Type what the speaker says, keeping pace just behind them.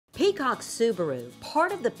Peacock Subaru,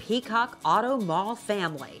 part of the Peacock Auto Mall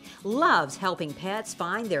family, loves helping pets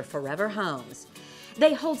find their forever homes.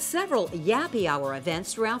 They hold several Yappy Hour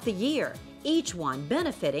events throughout the year, each one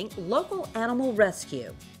benefiting local animal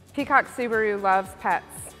rescue. Peacock Subaru loves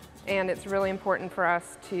pets, and it's really important for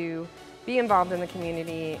us to be involved in the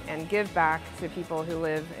community and give back to people who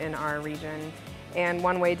live in our region. And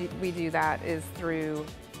one way we do that is through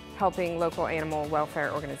helping local animal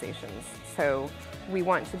welfare organizations. So we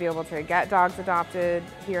want to be able to get dogs adopted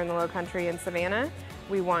here in the Lowcountry in Savannah.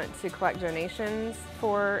 We want to collect donations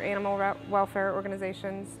for animal welfare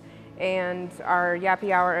organizations. And our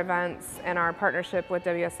Yappy Hour events and our partnership with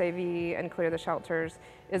WSAV and Clear the Shelters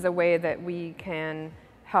is a way that we can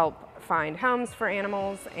help find homes for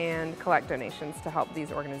animals and collect donations to help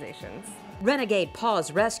these organizations. Renegade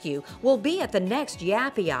Paws Rescue will be at the next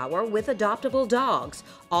Yappy Hour with adoptable dogs,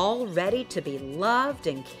 all ready to be loved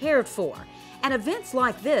and cared for. And events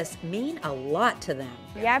like this mean a lot to them.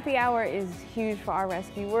 Yappy Hour is huge for our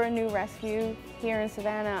rescue. We're a new rescue here in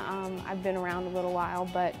Savannah. I've been around a little while,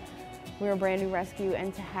 but we're a brand new rescue,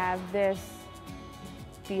 and to have this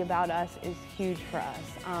be about us is huge for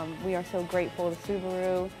us. We are so grateful to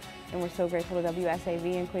Subaru, and we're so grateful to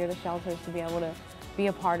WSAV and Clear the Shelters to be able to be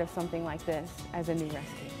a part of something like this as a new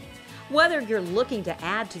rescue. Whether you're looking to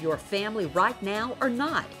add to your family right now or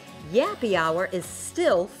not, Yappy Hour is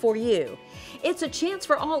still for you. It's a chance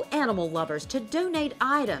for all animal lovers to donate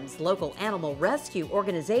items local animal rescue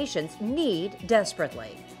organizations need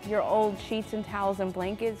desperately. Your old sheets and towels and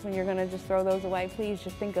blankets, when you're going to just throw those away, please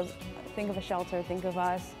just think of a shelter, think of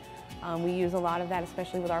us. We use a lot of that,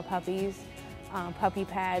 especially with our puppies. Puppy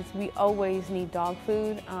pads. We always need dog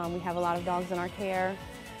food. We have a lot of dogs in our care,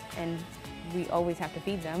 and we always have to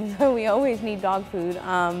feed them, so we always need dog food.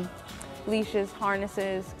 Leashes,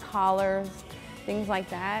 harnesses, collars, things like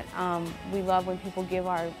that. We love when people give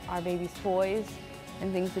our babies toys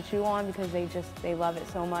and things to chew on, because they love it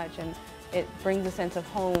so much, and it brings a sense of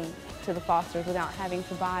home to the fosters without having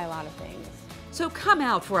to buy a lot of things. So come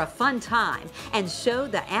out for a fun time and show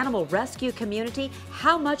the animal rescue community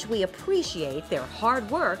how much we appreciate their hard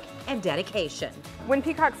work and dedication. When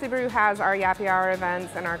Peacock Subaru has our Yappy Hour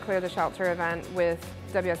events and our Clear the Shelter event with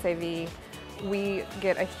WSAV, we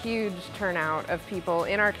get a huge turnout of people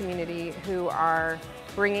in our community who are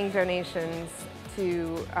bringing donations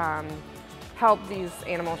to help these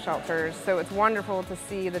animal shelters. So it's wonderful to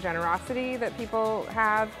see the generosity that people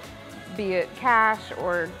have, be it cash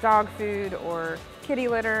or dog food or kitty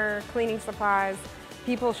litter, cleaning supplies.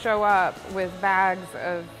 People show up with bags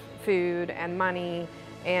of food and money,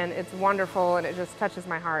 and it's wonderful, and it just touches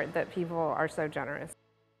my heart that people are so generous.